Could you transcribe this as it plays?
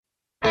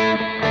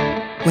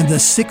When the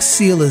sixth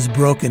seal is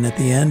broken at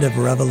the end of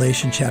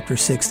Revelation chapter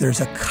 6,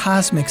 there's a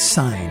cosmic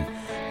sign.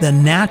 The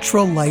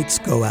natural lights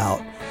go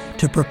out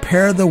to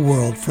prepare the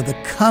world for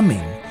the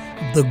coming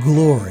of the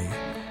glory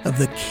of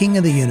the King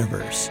of the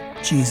universe,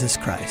 Jesus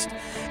Christ.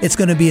 It's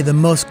going to be the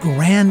most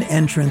grand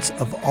entrance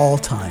of all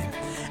time.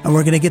 And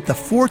we're going to get the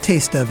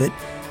foretaste of it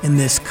in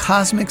this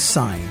cosmic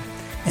sign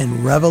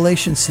in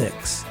Revelation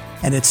 6.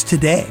 And it's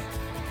today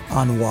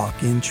on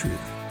Walk in Truth.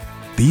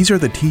 These are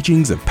the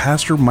teachings of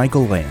Pastor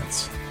Michael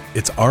Lance.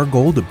 It's our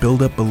goal to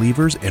build up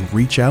believers and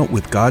reach out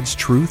with God's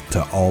truth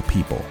to all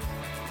people.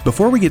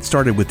 Before we get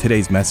started with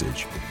today's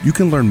message, you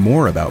can learn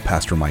more about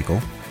Pastor Michael,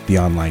 the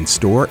online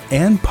store,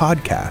 and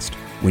podcast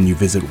when you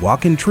visit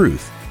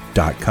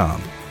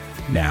walkintruth.com.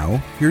 Now,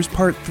 here's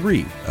part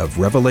 3 of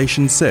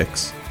Revelation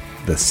 6,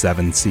 the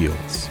Seven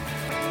Seals.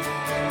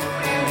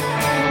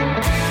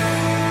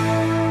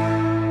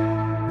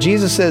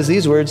 Jesus says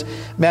these words,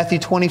 Matthew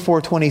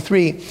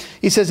 24:23.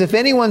 He says, if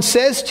anyone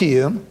says to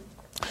you,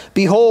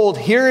 behold,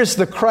 here is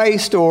the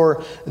Christ,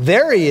 or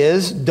there he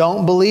is,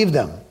 don't believe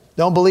them.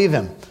 Don't believe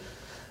him.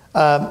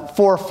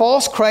 For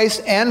false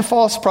Christs and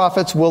false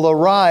prophets will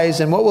arise,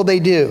 and what will they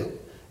do?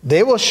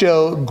 They will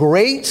show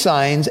great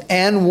signs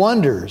and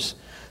wonders,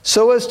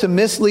 so as to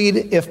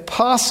mislead, if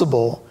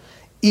possible,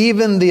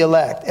 even the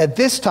elect. At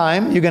this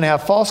time, you're going to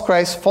have false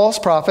Christs, false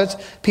prophets,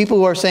 people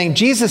who are saying,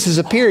 Jesus has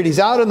appeared, he's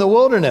out in the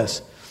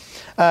wilderness.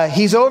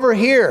 He's over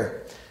here.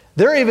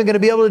 They're even going to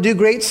be able to do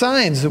great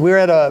signs. We were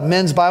at a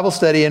men's Bible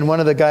study, and one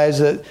of the guys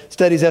that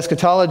studies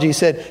eschatology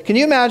said, can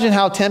you imagine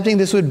how tempting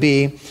this would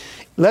be?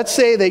 Let's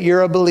say that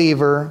you're a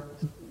believer,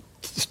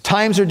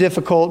 times are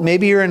difficult,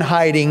 maybe you're in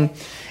hiding,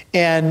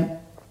 and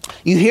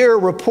you hear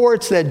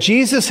reports that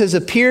Jesus has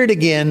appeared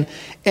again,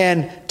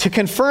 and to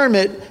confirm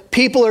it,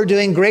 people are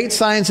doing great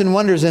signs and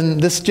wonders.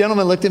 And this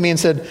gentleman looked at me and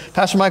said,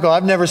 Pastor Michael,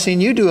 I've never seen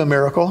you do a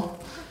miracle.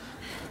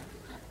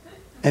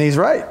 And he's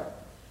right.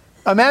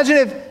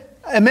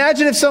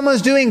 Imagine if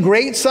someone's doing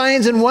great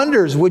signs and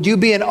wonders. Would you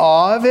be in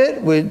awe of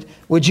it?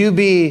 Would you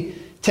be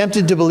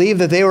tempted to believe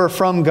that they were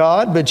from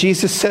God? But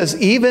Jesus says,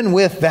 even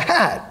with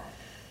that,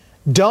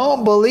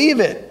 don't believe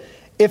it.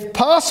 If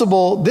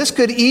possible, this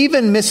could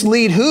even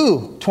mislead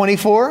who?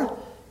 24?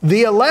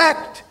 The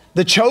elect,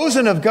 the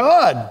chosen of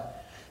God.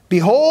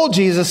 Behold,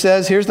 Jesus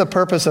says, here's the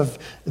purpose of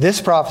this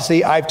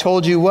prophecy. I've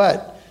told you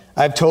what?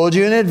 I've told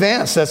you in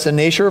advance. That's the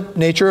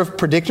nature of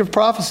predictive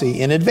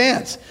prophecy, in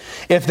advance.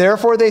 If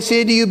therefore they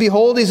say to you,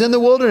 behold, he's in the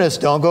wilderness,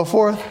 don't go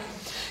forth.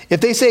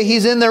 If they say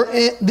he's in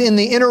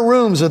the inner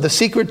rooms or the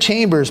secret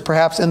chambers,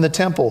 perhaps in the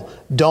temple,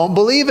 don't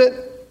believe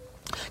it.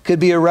 Could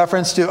be a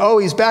reference to, oh,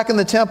 he's back in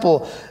the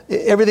temple.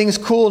 Everything's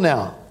cool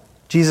now.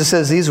 Jesus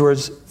says these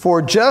words,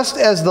 for just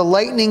as the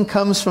lightning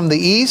comes from the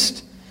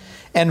east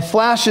and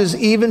flashes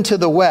even to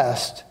the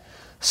west,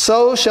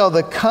 so shall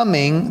the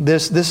coming,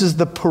 this is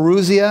the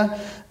parousia,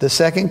 the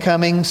second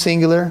coming,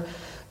 singular,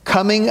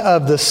 coming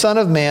of the Son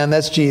of Man,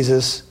 that's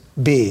Jesus,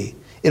 be.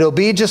 It'll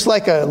be just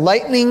like a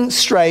lightning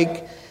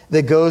strike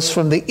that goes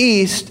from the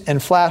east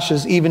and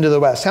flashes even to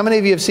the west. How many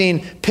of you have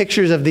seen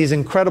pictures of these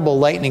incredible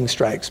lightning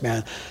strikes,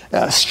 man?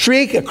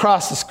 Streak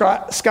across the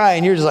sky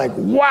and you're just like,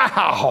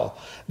 wow,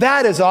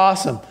 that is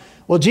awesome.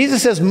 Well,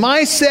 Jesus says,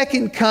 my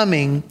second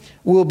coming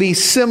will be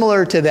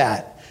similar to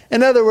that.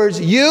 In other words,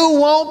 you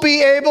won't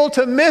be able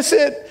to miss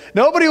it.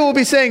 Nobody will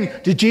be saying,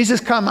 did Jesus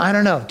come? I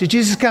don't know. Did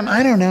Jesus come?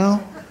 I don't know.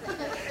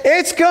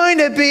 It's going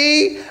to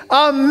be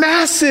a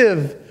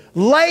massive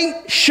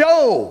light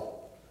show.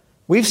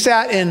 We've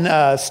sat in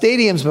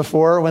stadiums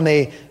before when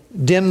they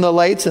dim the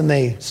lights and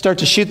they start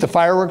to shoot the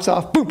fireworks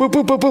off. Boom, boom,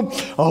 boom, boom, boom.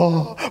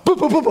 Oh, boom,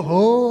 boom, boom, boom.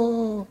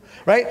 Oh,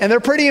 right? And they're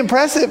pretty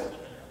impressive.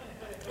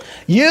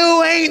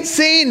 You ain't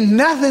seen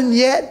nothing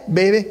yet,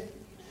 baby.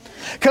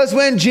 Because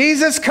when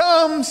Jesus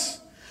comes,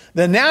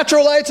 the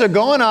natural lights are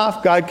going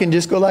off. God can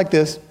just go like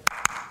this.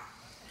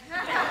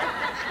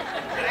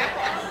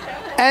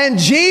 And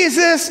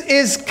Jesus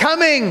is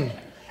coming.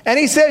 And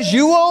he says,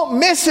 you won't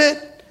miss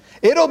it.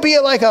 It'll be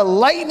like a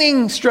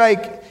lightning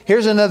strike.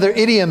 Here's another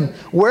idiom.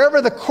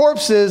 Wherever the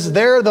corpse is,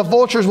 there the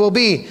vultures will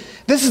be.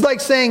 This is like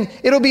saying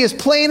it'll be as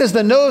plain as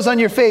the nose on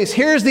your face.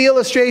 Here's the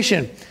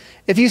illustration.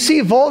 If you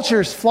see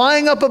vultures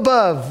flying up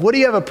above, what do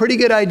you have a pretty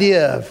good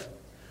idea of?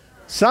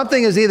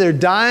 Something is either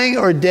dying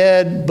or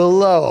dead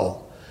below.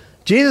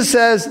 Jesus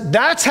says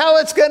that's how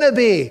it's going to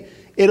be.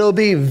 It'll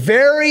be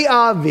very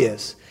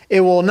obvious.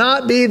 It will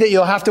not be that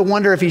you'll have to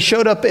wonder if he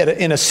showed up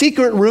in a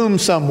secret room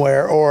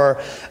somewhere or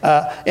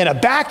in a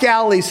back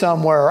alley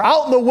somewhere or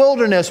out in the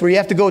wilderness where you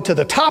have to go to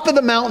the top of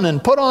the mountain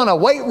and put on a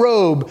white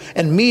robe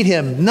and meet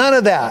him. None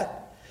of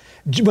that.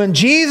 When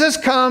Jesus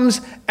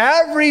comes,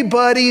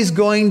 everybody's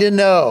going to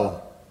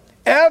know.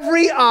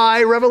 Every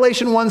eye,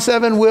 Revelation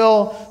 1:7,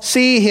 will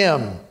see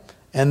him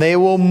and they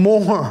will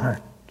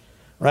mourn.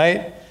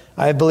 Right?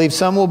 I believe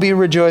some will be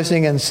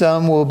rejoicing and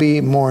some will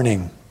be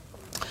mourning.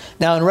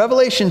 Now in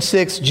Revelation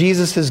 6,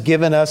 Jesus has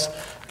given us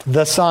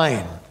the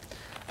sign.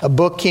 A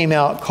book came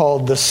out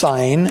called The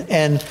Sign,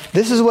 and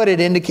this is what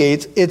it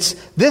indicates.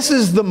 This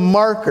is the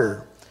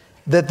marker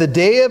that the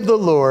day of the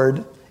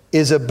Lord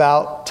is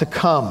about to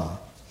come.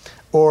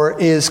 or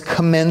is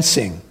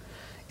commencing.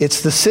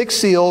 It's the sixth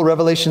seal,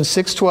 Revelation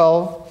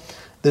 6:12.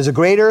 There's a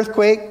great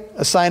earthquake,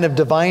 a sign of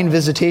divine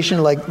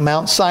visitation like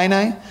Mount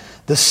Sinai.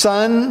 The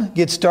sun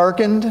gets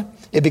darkened.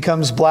 It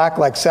becomes black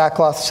like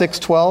sackcloth,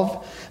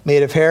 6:12,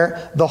 made of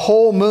hair. The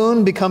whole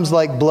moon becomes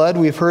like blood.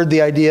 We've heard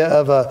the idea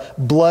of a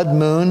blood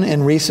moon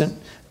in recent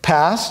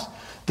past.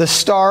 The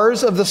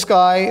stars of the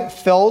sky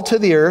fell to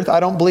the earth. I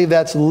don't believe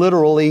that's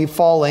literally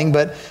falling,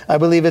 but I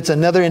believe it's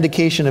another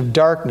indication of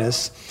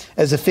darkness,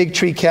 as a fig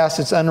tree casts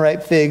its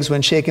unripe figs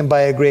when shaken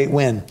by a great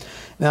wind.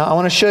 Now, I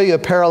want to show you a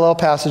parallel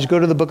passage. Go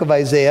to the book of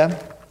Isaiah,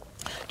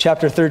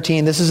 chapter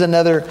 13. This is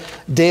another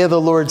Day of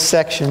the Lord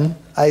section,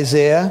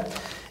 Isaiah.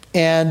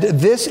 And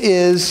this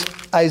is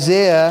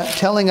Isaiah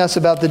telling us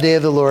about the Day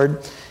of the Lord.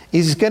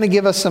 He's going to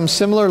give us some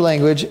similar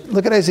language.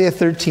 Look at Isaiah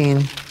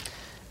 13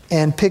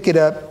 and pick it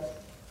up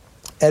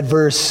at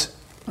verse,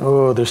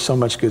 there's so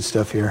much good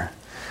stuff here.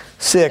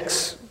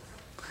 6.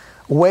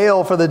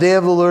 Wail, for the day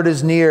of the Lord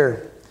is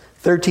near.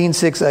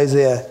 13:6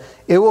 Isaiah.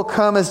 It will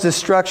come as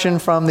destruction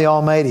from the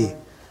Almighty.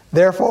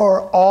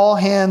 Therefore all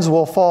hands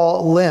will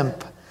fall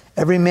limp.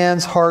 Every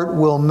man's heart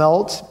will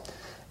melt.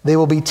 They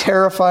will be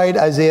terrified.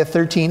 Isaiah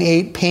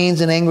 13:8.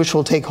 Pains and anguish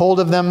will take hold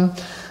of them.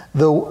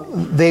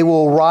 They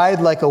will writhe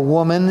like a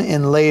woman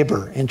in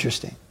labor.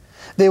 Interesting.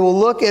 They will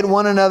look at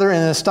one another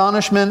in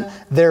astonishment,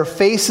 their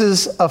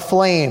faces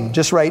aflame.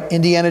 Just write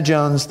Indiana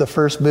Jones, the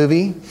first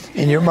movie,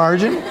 in your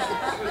margin.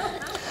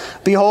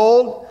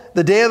 Behold,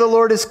 the day of the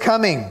Lord is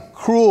coming,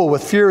 cruel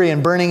with fury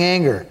and burning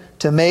anger,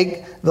 to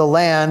make the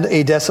land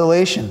a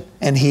desolation.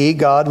 And he,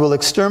 God, will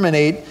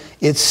exterminate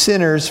its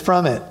sinners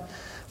from it.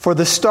 For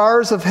the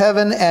stars of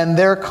heaven and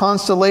their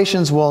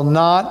constellations will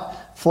not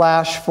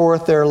flash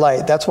forth their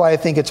light. That's why I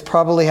think it's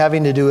probably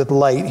having to do with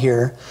light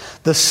here.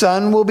 The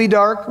sun will be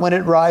dark when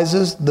it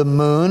rises. The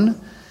moon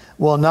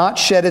will not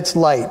shed its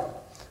light.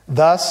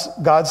 Thus,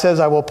 God says,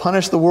 I will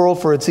punish the world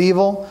for its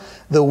evil,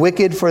 the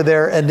wicked for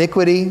their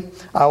iniquity.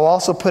 I will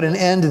also put an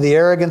end to the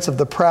arrogance of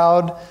the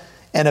proud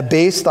and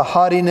abase the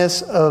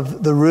haughtiness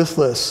of the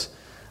ruthless.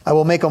 I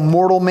will make a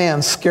mortal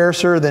man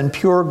scarcer than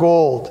pure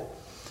gold,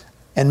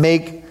 and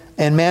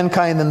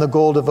mankind than the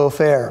gold of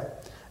Ophir.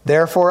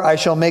 Therefore I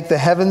shall make the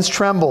heavens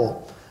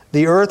tremble.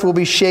 The earth will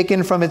be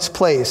shaken from its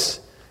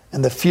place,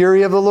 and the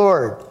fury of the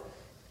Lord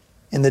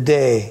in the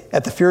day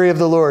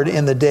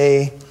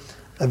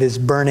of his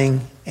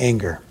burning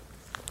anger.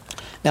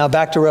 Now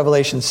back to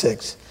Revelation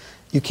 6.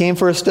 You came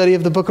for a study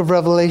of the book of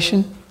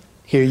Revelation?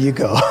 Here you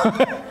go.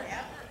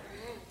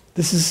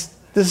 This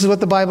is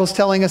what the Bible's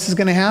telling us is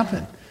going to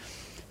happen.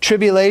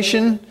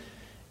 Tribulation,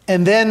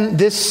 and then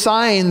this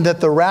sign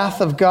that the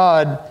wrath of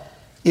God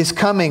is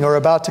coming or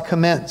about to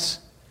commence.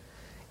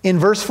 In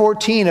verse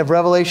 14 of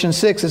Revelation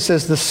 6, it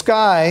says, the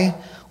sky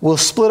will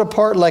split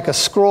apart like a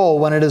scroll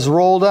when it is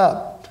rolled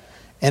up,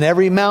 and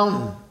every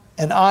mountain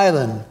and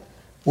island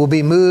will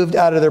be moved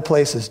out of their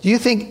places. Do you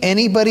think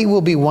anybody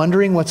will be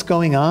wondering what's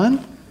going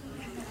on?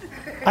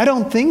 I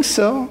don't think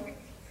so.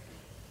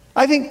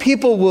 I think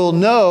people will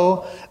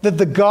know that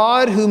the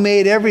God who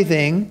made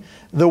everything,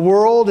 the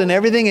world and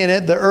everything in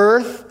it, the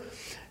earth,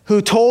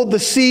 who told the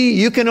sea,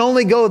 you can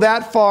only go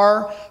that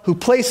far, who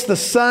placed the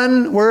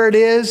sun where it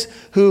is,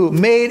 who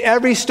made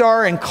every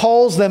star and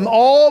calls them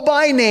all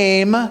by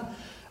name,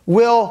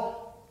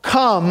 will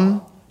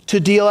come to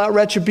deal out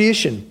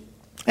retribution.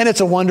 And it's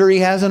a wonder he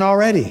hasn't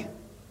already.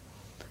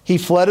 He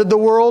flooded the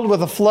world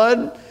with a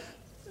flood,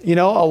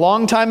 a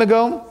long time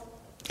ago.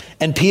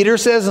 And Peter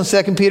says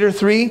in 2 Peter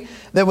 3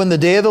 that when the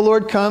day of the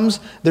Lord comes,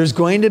 there's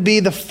going to be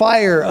the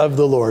fire of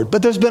the Lord.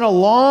 But there's been a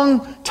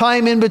long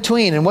time in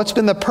between. And what's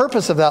been the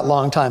purpose of that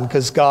long time?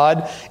 Because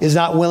God is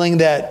not willing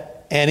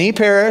that any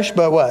perish,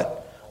 but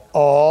what?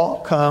 All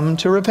come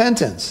to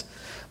repentance.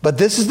 But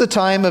this is the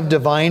time of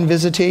divine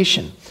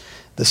visitation.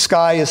 The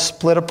sky is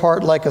split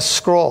apart like a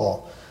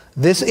scroll.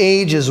 This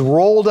age is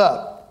rolled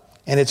up,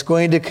 and it's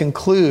going to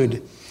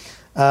conclude.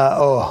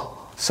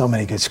 So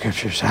many good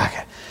scriptures.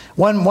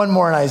 One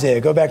more in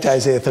Isaiah. Go back to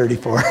Isaiah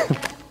 34.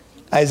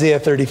 Isaiah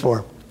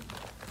 34.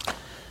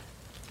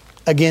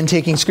 Again,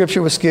 taking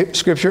scripture with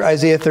scripture,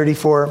 Isaiah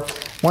 34. I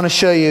want to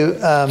show you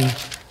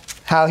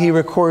how he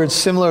records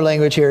similar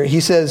language here.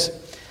 He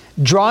says,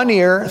 draw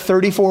near,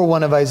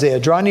 34:1 of Isaiah.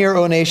 Draw near,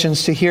 O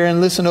nations, to hear,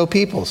 and listen, O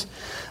peoples.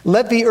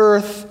 Let the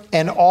earth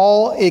and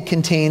all it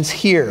contains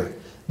hear,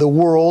 the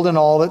world and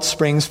all that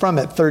springs from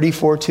it.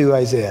 34:2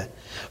 Isaiah.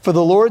 For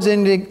the Lord's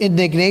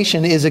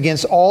indignation is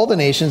against all the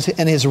nations,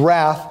 and his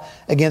wrath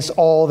against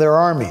all their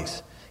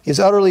armies. He has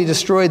utterly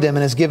destroyed them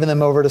and has given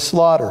them over to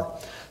slaughter.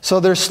 So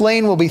their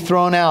slain will be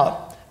thrown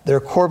out. Their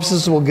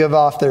corpses will give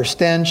off their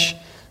stench.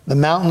 The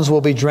mountains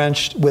will be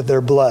drenched with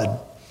their blood.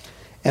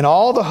 And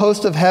all the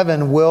host of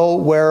heaven will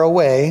wear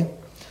away,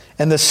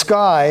 and the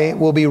sky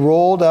will be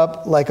rolled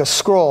up like a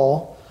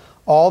scroll.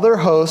 All their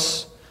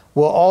hosts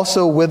will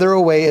also wither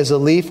away as a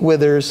leaf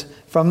withers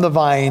from the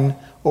vine,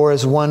 or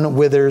as one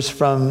withers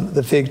from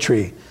the fig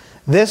tree.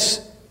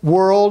 This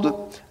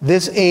world,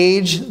 this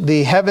age,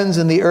 the heavens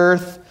and the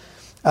earth,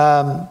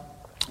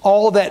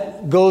 all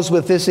that goes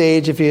with this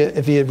age, if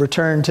you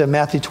return to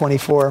Matthew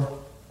 24,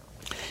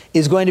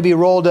 is going to be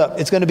rolled up.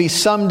 It's going to be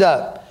summed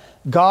up.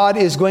 God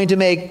is going to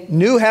make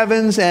new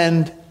heavens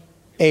and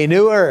a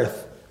new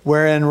earth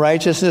wherein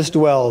righteousness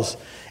dwells.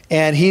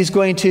 And he's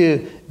going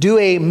to do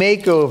a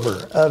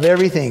makeover of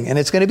everything. And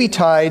it's going to be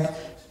tied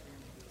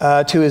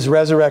to his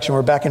resurrection.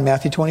 We're back in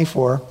Matthew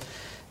 24.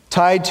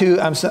 Tied to,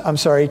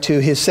 to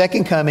his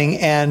second coming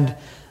and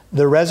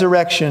the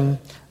resurrection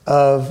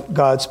of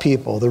God's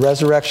people. The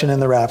resurrection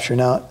and the rapture.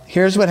 Now,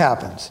 here's what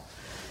happens.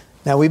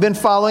 Now, we've been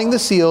following the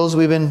seals.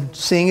 We've been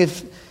seeing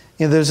if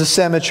there's a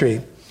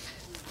symmetry.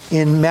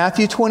 In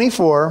Matthew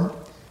 24,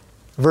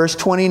 verse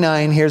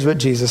 29, here's what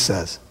Jesus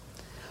says.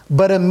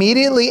 But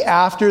immediately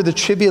after the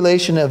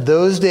tribulation of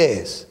those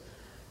days,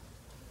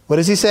 what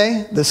does he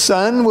say? The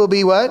sun will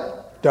be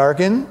what?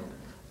 Darkened.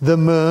 The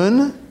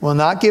moon will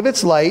not give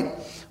its light.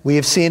 We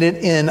have seen it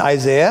in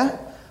Isaiah.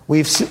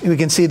 We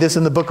can see this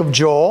in the book of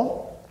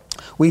Joel.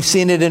 We've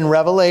seen it in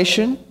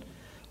Revelation.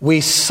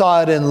 We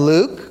saw it in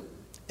Luke.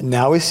 And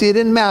now we see it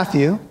in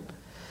Matthew.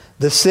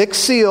 The sixth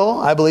seal,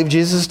 I believe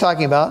Jesus is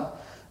talking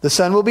about. The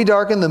sun will be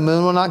darkened, the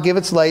moon will not give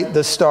its light,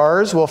 the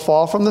stars will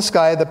fall from the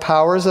sky, the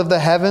powers of the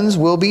heavens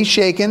will be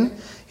shaken.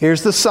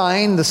 Here's the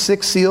sign, the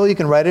sixth seal, you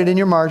can write it in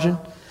your margin.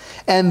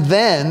 And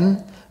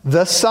then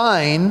the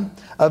sign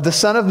of the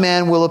Son of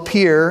Man will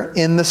appear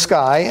in the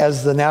sky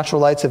as the natural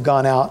lights have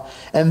gone out.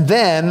 And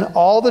then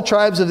all the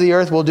tribes of the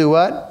earth will do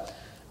what?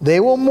 They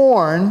will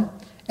mourn,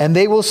 and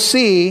they will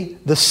see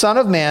the Son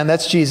of Man,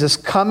 that's Jesus,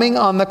 coming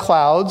on the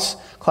clouds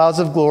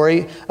of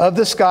glory of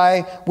the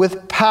sky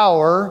with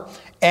power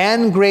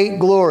and great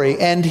glory.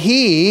 And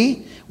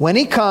he, when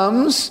he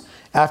comes,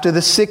 after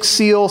the sixth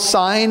seal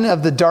sign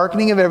of the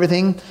darkening of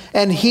everything,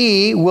 and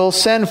he will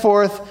send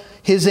forth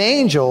his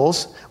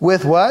angels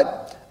with what?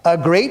 A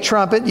great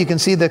trumpet. You can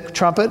see the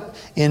trumpet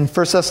in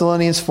 1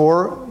 Thessalonians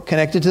 4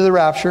 connected to the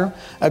rapture.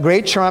 A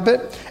great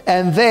trumpet.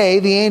 And they,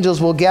 the angels,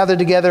 will gather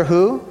together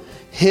who?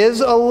 His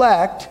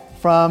elect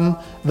from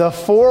the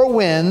four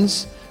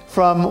winds,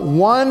 from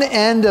one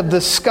end of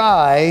the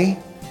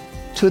sky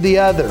to the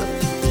other.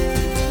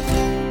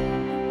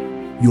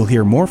 You'll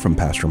hear more from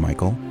Pastor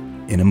Michael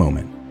in a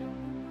moment.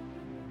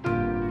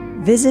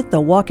 Visit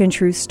the Walk in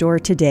Truth store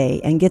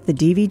today and get the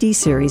DVD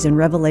series in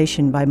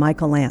Revelation by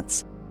Michael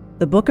Lance.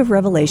 The book of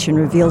Revelation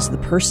reveals the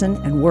person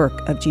and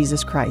work of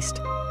Jesus Christ.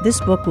 This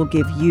book will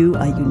give you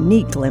a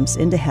unique glimpse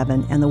into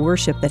heaven and the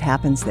worship that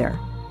happens there.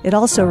 It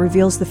also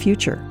reveals the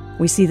future.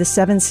 We see the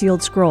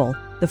seven-sealed scroll,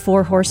 the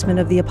four horsemen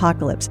of the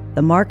apocalypse,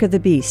 the mark of the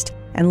beast,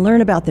 and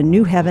learn about the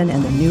new heaven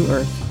and the new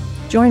earth.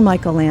 Join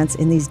Michael Lance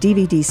in these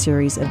DVD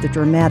series of the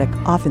dramatic,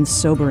 often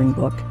sobering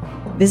book.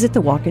 Visit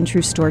the Walk in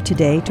Truth store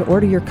today to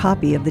order your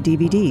copy of the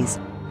DVDs,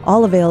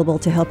 all available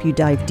to help you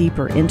dive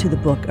deeper into the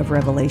book of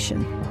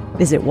Revelation.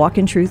 Visit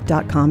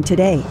walkintruth.com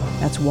today.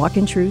 That's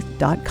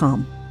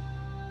walkintruth.com.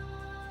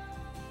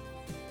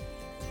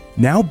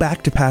 Now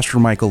back to Pastor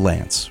Michael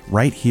Lance,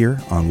 right here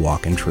on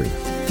Walk in Truth.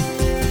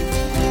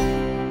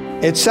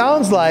 It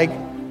sounds like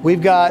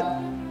we've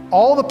got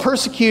all the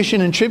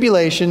persecution and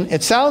tribulation.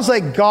 It sounds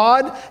like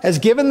God has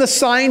given the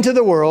sign to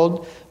the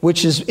world,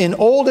 which is in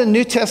Old and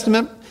New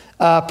Testament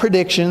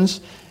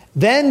predictions.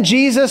 Then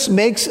Jesus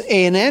makes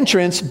an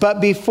entrance,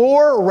 but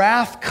before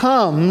wrath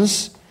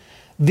comes,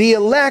 the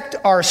elect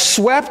are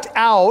swept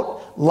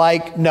out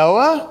like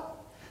Noah,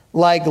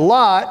 like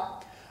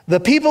Lot. The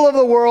people of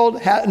the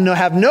world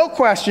have no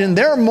question.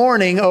 They're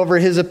mourning over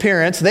his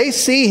appearance. They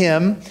see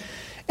him.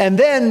 And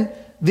then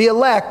the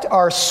elect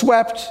are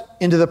swept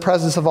into the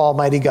presence of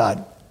Almighty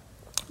God.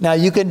 Now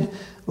you could,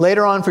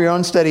 later on for your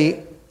own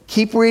study,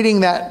 keep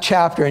reading that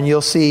chapter and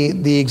you'll see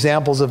the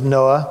examples of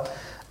Noah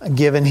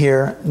given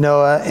here.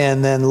 Noah,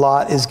 and then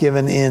Lot is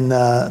given in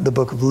the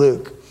book of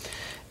Luke.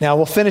 Now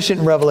we'll finish it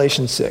in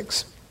Revelation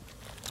 6.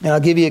 And I'll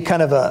give you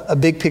kind of a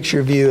big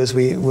picture view as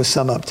we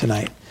sum up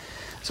tonight.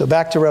 So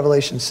back to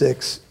Revelation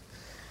 6.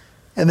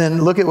 And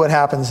then look at what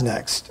happens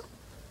next.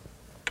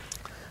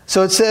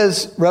 So it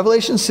says,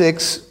 Revelation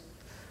 6,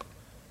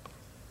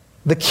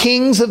 the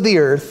kings of the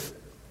earth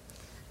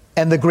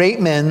and the great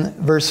men,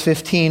 verse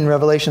 15,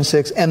 Revelation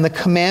 6, and the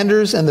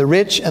commanders and the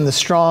rich and the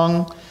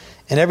strong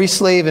and every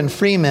slave and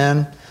free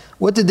man,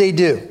 what did they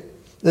do? Did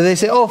they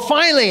say, oh,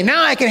 finally,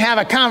 now I can have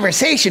a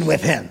conversation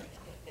with him.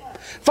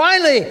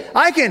 Finally,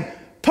 I can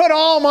put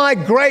all my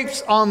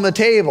grapes on the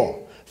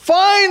table.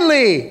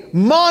 Finally,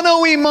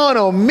 mano y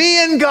mano,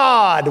 me and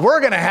God, we're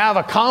going to have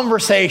a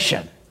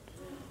conversation.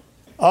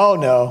 Oh,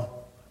 no.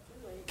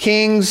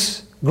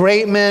 Kings,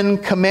 great men,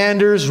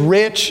 commanders,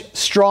 rich,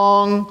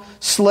 strong,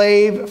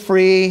 slave,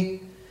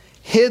 free,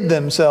 hid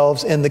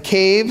themselves in the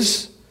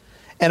caves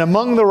and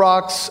among the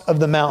rocks of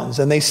the mountains.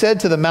 And they said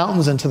to the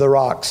mountains and to the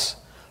rocks,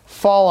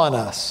 fall on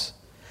us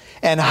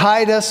and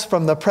hide us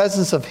from the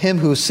presence of him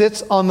who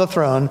sits on the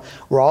throne.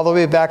 We're all the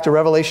way back to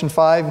Revelation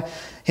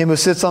 5. Him who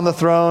sits on the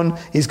throne,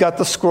 he's got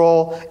the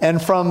scroll.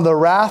 And from the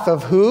wrath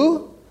of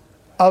who?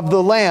 Of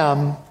the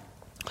Lamb.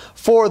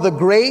 For the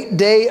great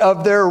day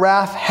of their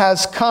wrath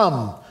has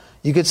come.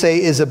 You could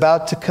say is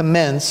about to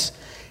commence.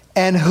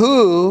 And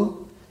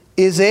who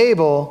is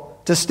able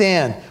to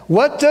stand?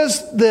 What does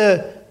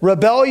the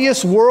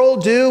rebellious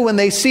world do when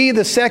they see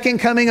the second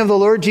coming of the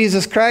Lord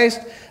Jesus Christ?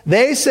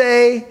 They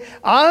say,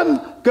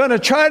 I'm going to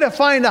try to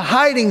find a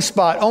hiding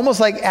spot, almost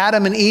like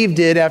Adam and Eve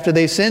did after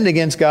they sinned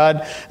against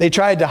God. They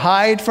tried to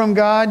hide from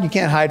God. You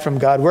can't hide from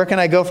God. Where can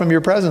I go from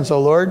your presence,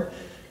 O Lord?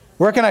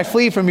 Where can I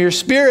flee from your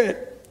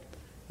spirit?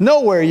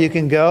 Nowhere you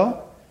can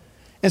go.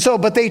 And so,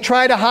 but they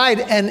try to hide.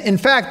 And in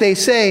fact, they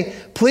say,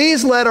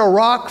 please let a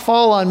rock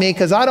fall on me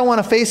because I don't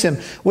want to face him,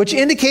 which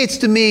indicates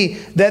to me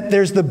that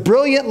there's the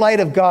brilliant light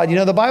of God. You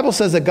know, the Bible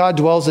says that God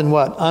dwells in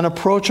what?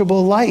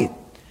 Unapproachable light.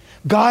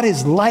 God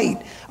is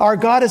light. Our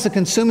God is a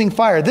consuming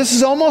fire. This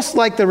is almost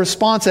like the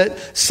response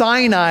at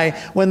Sinai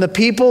when the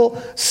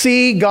people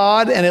see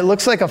God and it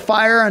looks like a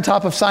fire on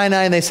top of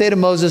Sinai and they say to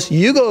Moses,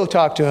 you go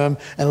talk to him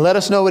and let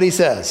us know what he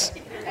says.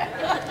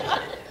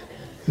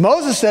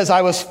 Moses says,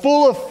 I was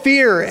full of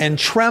fear and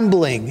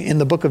trembling in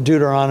the book of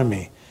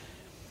Deuteronomy.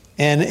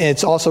 And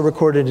it's also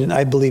recorded in,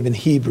 I believe, in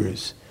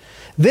Hebrews.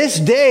 This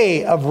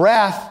day of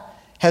wrath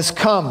has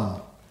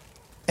come,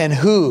 and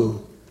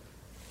who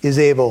is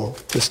able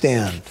to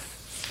stand?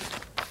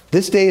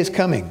 This day is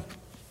coming.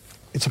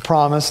 It's a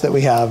promise that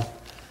we have.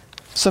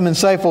 Some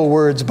insightful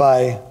words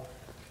by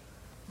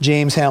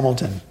James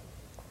Hamilton.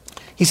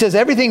 He says,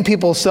 everything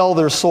people sell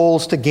their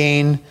souls to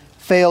gain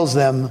fails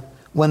them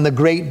when the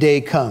great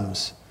day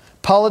comes.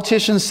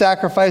 Politicians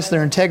sacrifice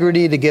their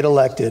integrity to get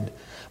elected,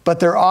 but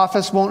their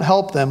office won't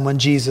help them when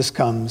Jesus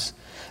comes.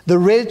 The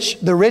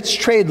rich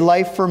trade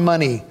life for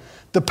money.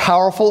 The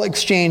powerful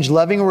exchange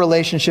loving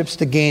relationships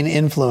to gain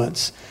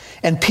influence.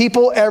 And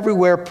people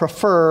everywhere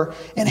prefer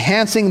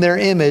enhancing their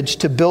image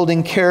to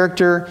building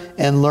character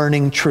and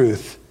learning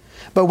truth.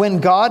 But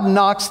when God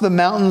knocks the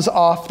mountains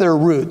off their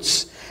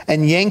roots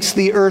and yanks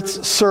the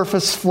earth's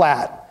surface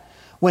flat,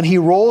 when he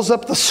rolls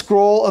up the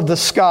scroll of the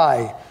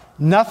sky,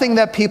 nothing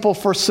that people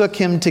forsook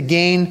him to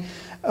gain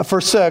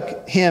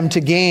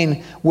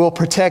will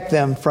protect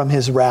them from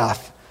his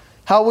wrath.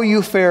 How will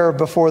you fare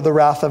before the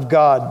wrath of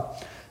God?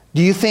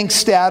 Do you think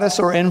status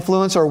or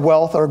influence or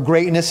wealth or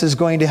greatness is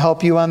going to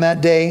help you on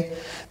that day?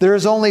 There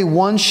is only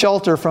one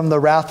shelter from the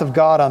wrath of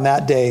God on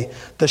that day,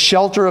 the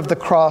shelter of the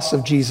cross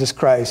of Jesus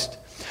Christ.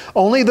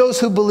 Only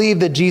those who believe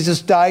that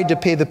Jesus died to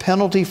pay the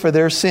penalty for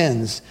their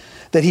sins,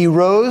 that he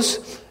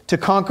rose to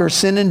conquer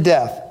sin and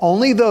death,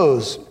 only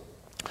those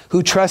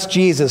who trust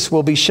Jesus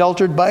will be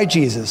sheltered by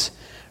Jesus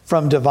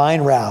from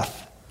divine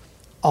wrath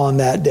on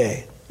that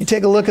day. You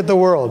take a look at the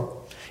world.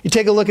 You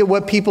take a look at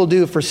what people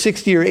do for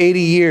 60 or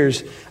 80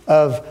 years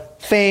of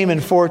fame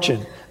and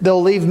fortune.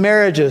 They'll leave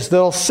marriages.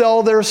 They'll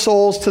sell their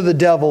souls to the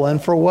devil. And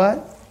for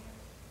what?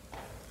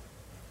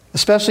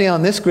 Especially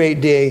on this great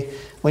day,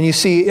 when you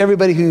see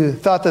everybody who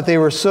thought that they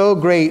were so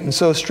great and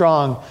so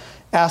strong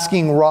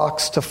asking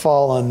rocks to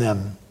fall on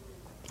them.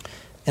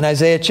 In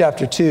Isaiah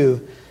chapter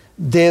 2,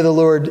 Day of the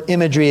Lord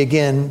imagery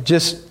again,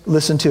 just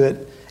listen to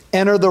it.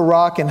 Enter the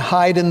rock and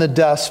hide in the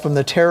dust from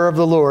the terror of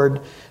the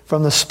Lord,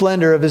 from the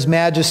splendor of his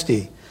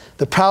majesty.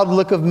 The proud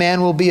look of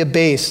man will be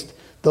abased.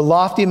 The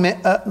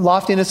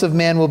loftiness of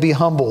man will be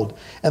humbled.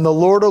 And the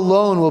Lord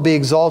alone will be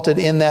exalted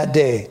in that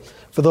day.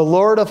 For the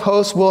Lord of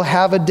hosts will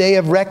have a day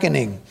of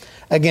reckoning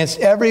against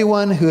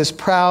everyone who is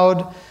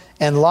proud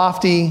and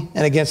lofty,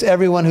 and against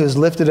everyone who is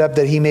lifted up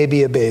that he may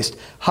be abased.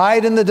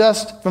 Hide in the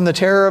dust from the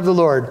terror of the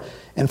Lord,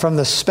 and from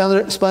the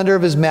splendor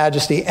of his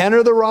majesty.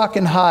 Enter the rock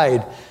and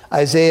hide.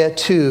 Isaiah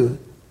 2,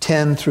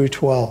 10 through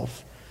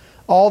 12.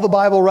 All the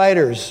Bible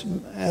writers,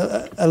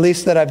 at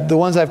least the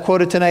ones I've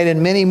quoted tonight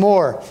and many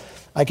more,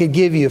 I could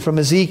give you from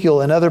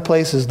Ezekiel and other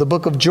places, the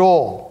book of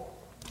Joel,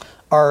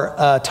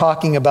 are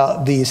talking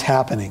about these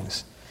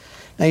happenings.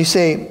 Now you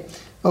say,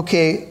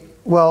 okay,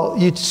 well,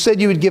 you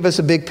said you would give us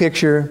a big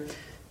picture.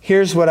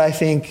 Here's what I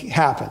think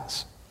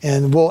happens.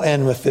 And we'll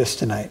end with this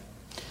tonight.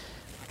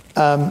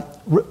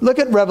 Look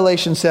at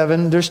Revelation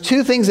 7. There's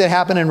two things that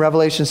happen in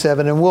Revelation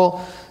 7, and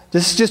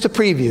this is just a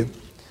preview.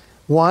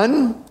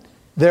 One,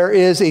 there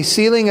is a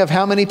sealing of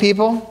how many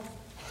people?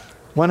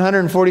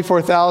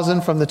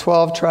 144,000 from the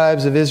 12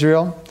 tribes of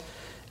Israel.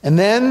 And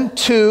then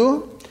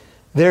two,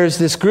 there's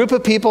this group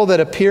of people that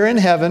appear in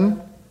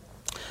heaven.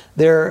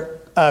 They're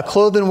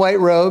clothed in white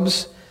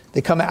robes.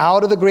 They come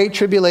out of the Great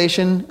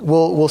Tribulation.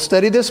 We'll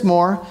study this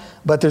more.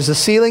 But there's a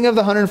sealing of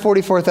the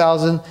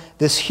 144,000.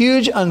 This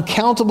huge,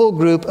 uncountable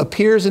group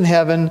appears in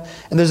heaven.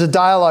 And there's a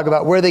dialogue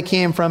about where they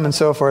came from and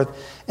so forth.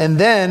 And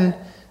then,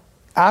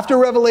 after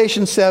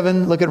Revelation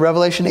 7, look at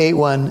Revelation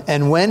 8:1.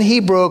 And when he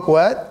broke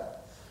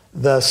what?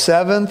 The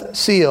seventh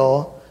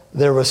seal,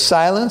 there was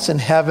silence in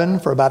heaven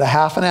for about a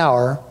half an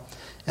hour.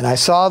 And I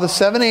saw the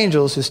seven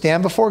angels who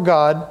stand before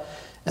God,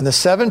 and the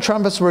seven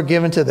trumpets were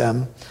given to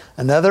them.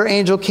 Another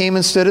angel came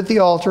and stood at the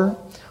altar,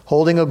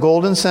 holding a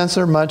golden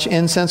censer. Much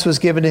incense was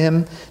given to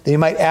him, that he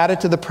might add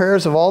it to the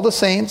prayers of all the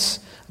saints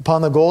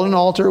upon the golden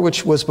altar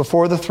which was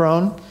before the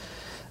throne.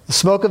 The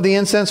smoke of the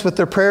incense with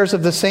the prayers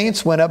of the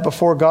saints went up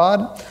before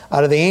God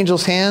out of the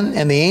angel's hand,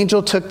 and the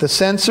angel took the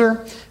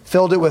censer,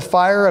 filled it with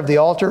fire of the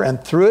altar,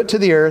 and threw it to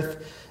the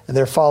earth. And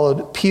there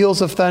followed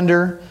peals of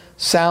thunder,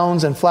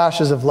 sounds and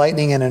flashes of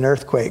lightning, and an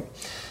earthquake.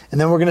 And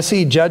then we're going to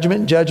see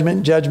judgment,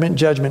 judgment, judgment,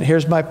 judgment.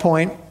 Here's my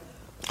point.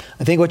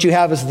 I think what you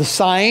have is the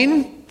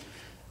sign.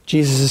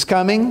 Jesus is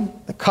coming,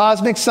 the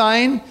cosmic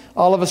sign.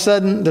 All of a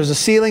sudden, there's a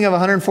ceiling of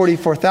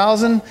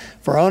 144,000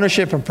 for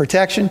ownership and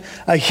protection.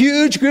 A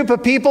huge group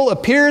of people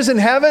appears in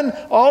heaven.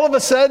 All of a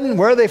sudden,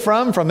 where are they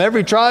from? From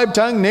every tribe,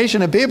 tongue,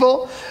 nation, and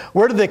people.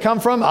 Where did they come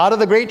from? Out of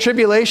the great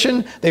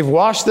tribulation. They've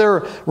washed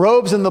their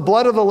robes in the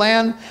blood of the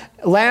Lamb.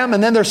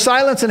 And then there's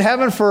silence in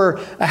heaven for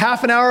a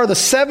half an hour. The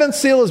seventh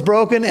seal is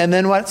broken. And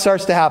then what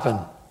starts to happen?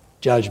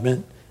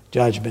 Judgment,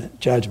 judgment,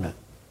 judgment.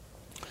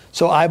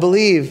 So I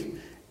believe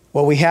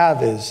what we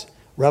have is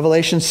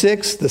Revelation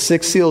 6, the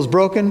sixth seal is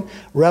broken.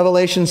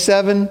 Revelation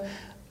 7,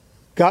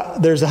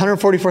 there's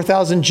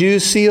 144,000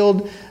 Jews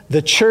sealed.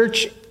 The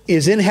church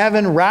is in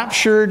heaven,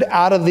 raptured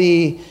out of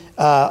the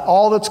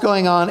all that's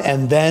going on,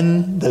 and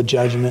then the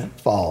judgment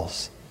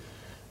falls.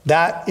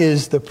 That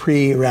is the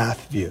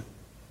pre-wrath view.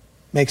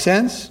 Make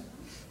sense?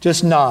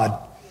 Just nod.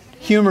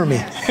 Humor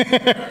me.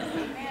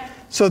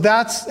 So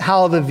that's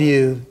how the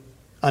view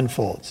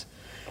unfolds.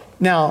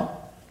 Now,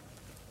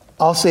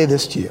 I'll say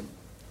this to you.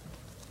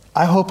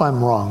 I hope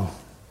I'm wrong.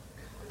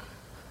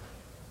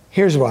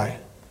 Here's why.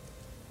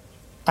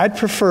 I'd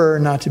prefer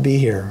not to be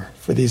here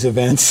for these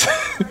events.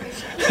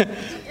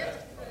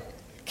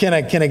 Can I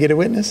get a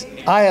witness?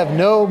 I have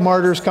no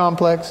martyr's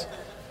complex.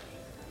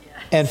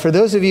 And for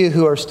those of you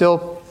who are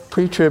still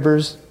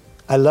pre-tribbers,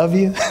 I love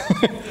you.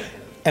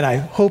 And I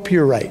hope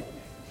you're right.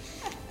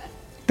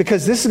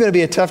 Because this is going to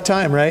be a tough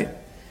time, right?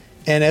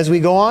 And as we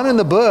go on in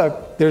the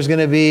book, there's going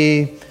to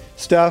be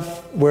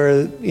stuff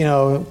where,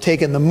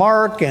 taking the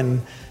mark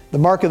and the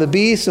mark of the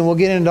beast, and we'll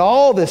get into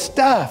all this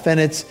stuff, and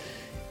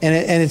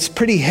it's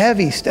pretty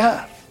heavy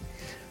stuff.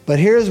 But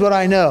here's what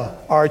I know.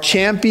 Our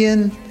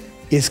champion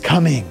is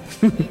coming.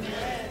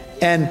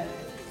 And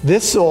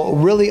this will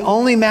really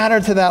only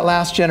matter to that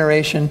last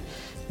generation.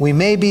 We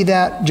may be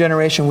that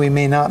generation, we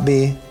may not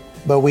be,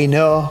 but we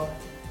know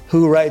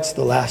who writes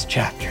the last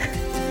chapter.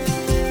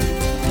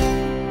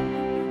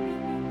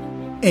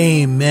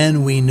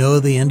 Amen. We know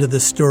the end of the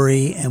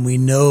story and we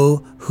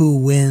know who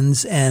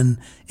wins. And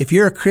if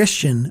you're a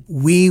Christian,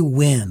 we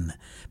win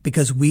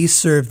because we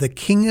serve the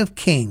King of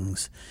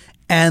Kings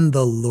and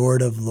the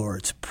Lord of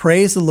Lords.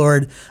 Praise the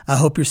Lord. I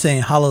hope you're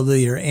saying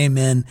hallelujah or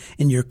amen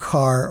in your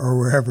car or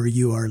wherever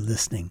you are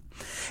listening.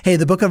 Hey,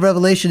 the book of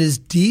Revelation is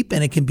deep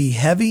and it can be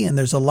heavy, and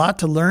there's a lot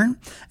to learn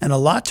and a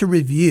lot to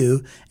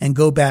review and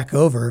go back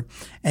over.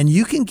 And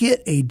you can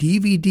get a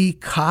DVD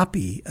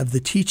copy of the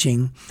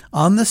teaching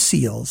on the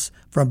seals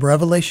from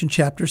Revelation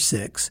chapter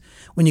 6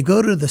 when you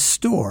go to the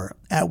store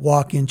at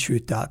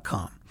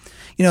walkintruth.com.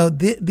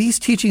 These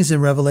teachings in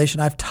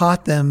Revelation, I've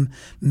taught them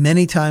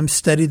many times,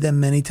 studied them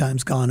many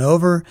times, gone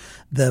over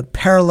the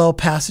parallel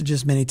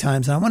passages many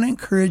times. And I want to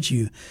encourage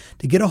you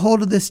to get a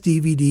hold of this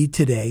DVD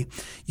today.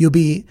 You'll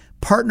be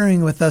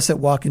partnering with us at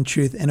Walk in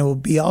Truth, and it will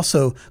be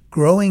also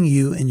growing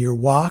you in your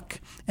walk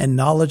and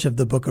knowledge of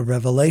the book of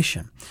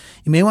Revelation.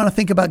 You may want to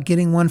think about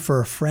getting one for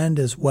a friend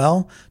as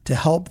well to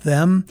help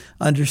them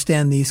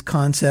understand these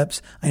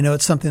concepts. I know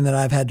it's something that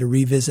I've had to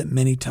revisit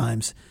many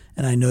times,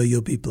 and I know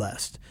you'll be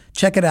blessed.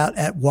 Check it out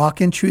at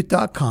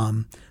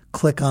walkintruth.com.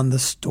 Click on the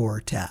store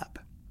tab.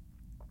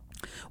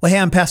 Well, hey,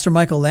 I'm Pastor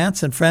Michael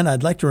Lance, and friend,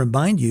 I'd like to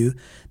remind you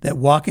that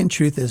Walk in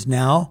Truth is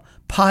now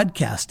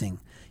podcasting.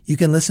 You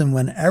can listen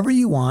whenever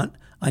you want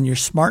on your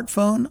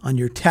smartphone, on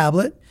your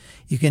tablet.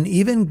 You can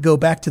even go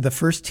back to the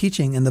first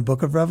teaching in the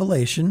book of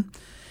Revelation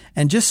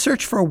and just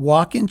search for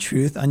Walk in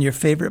Truth on your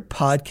favorite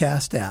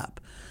podcast app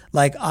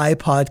like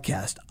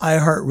iPodcast,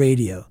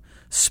 iHeartRadio,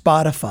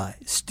 Spotify,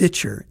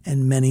 Stitcher,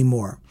 and many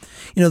more.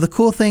 The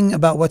cool thing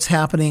about what's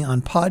happening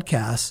on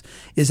podcasts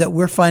is that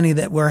we're finding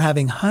that we're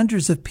having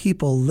hundreds of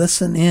people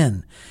listen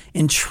in,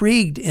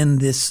 intrigued in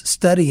this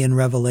study in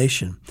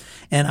Revelation.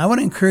 And I want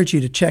to encourage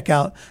you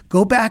to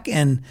go back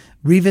and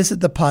revisit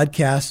the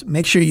podcast.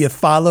 Make sure you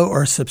follow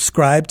or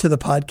subscribe to the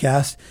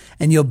podcast,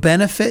 and you'll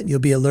benefit. You'll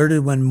be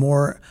alerted when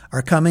more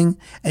are coming.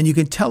 And you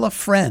can tell a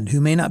friend who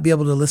may not be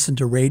able to listen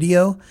to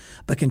radio,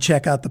 but can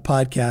check out the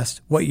podcast,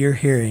 what you're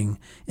hearing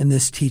in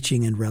this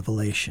teaching in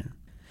Revelation.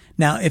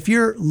 Now, if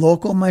you're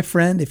local, my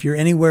friend, if you're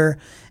anywhere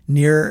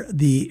near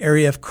the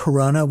area of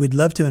Corona, we'd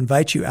love to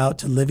invite you out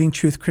to Living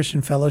Truth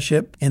Christian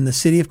Fellowship in the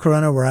city of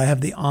Corona, where I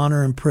have the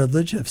honor and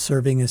privilege of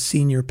serving as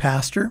senior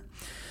pastor.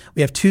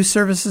 We have 2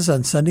 services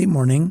on Sunday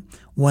morning,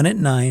 one at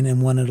 9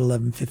 and one at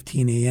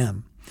 11:15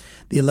 a.m.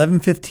 The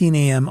 11:15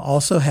 a.m.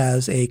 also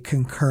has a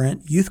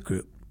concurrent youth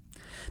group.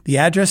 The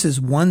address is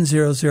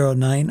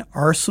 1009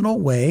 Arsenal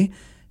Way.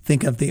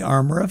 Think of the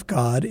armor of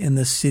God in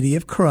the city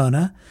of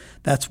Corona.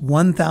 That's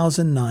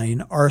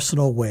 1009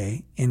 Arsenal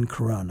Way in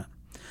Corona.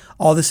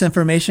 All this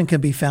information can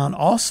be found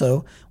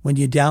also when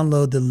you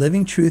download the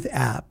Living Truth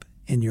app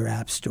in your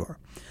app store.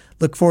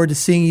 Look forward to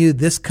seeing you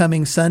this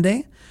coming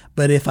Sunday.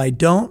 But if I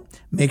don't,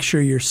 make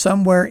sure you're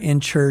somewhere in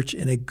church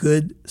in a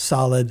good,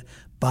 solid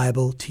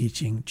Bible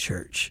teaching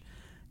church.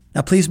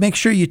 Now, please make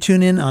sure you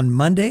tune in on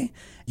Monday.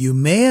 You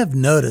may have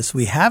noticed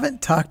we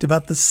haven't talked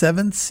about the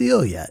 7th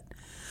seal yet.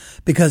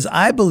 because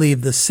I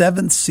believe the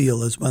seventh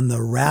seal is when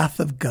the wrath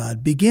of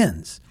God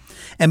begins.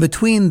 And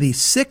between the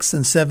sixth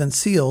and seventh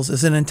seals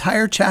is an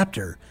entire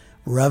chapter,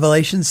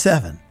 Revelation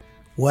 7.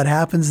 What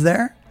happens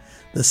there?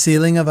 The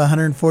sealing of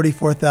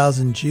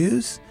 144,000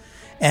 Jews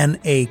and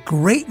a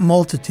great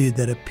multitude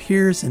that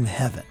appears in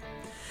heaven.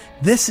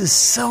 This is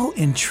so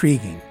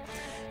intriguing,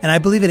 and I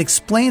believe it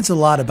explains a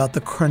lot about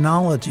the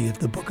chronology of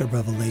the book of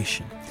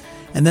Revelation.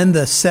 And then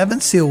the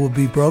seventh seal will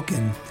be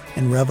broken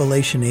in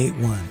Revelation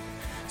 8:1.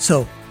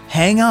 So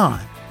hang on,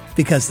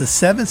 because the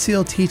seventh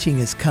seal teaching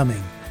is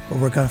coming, but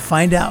we're going to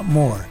find out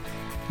more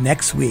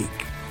next week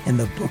in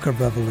the book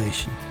of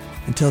Revelation.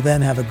 Until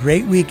then, have a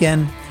great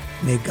weekend.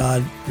 May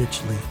God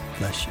richly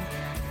bless you.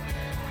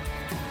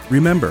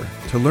 Remember,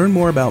 to learn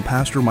more about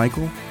Pastor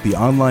Michael, the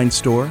online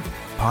store,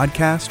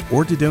 podcast,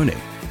 or to donate,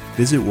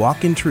 visit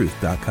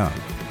walkintruth.com.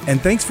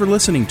 And thanks for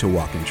listening to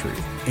Walk in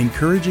Truth,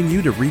 encouraging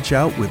you to reach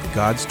out with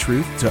God's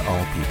truth to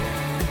all people.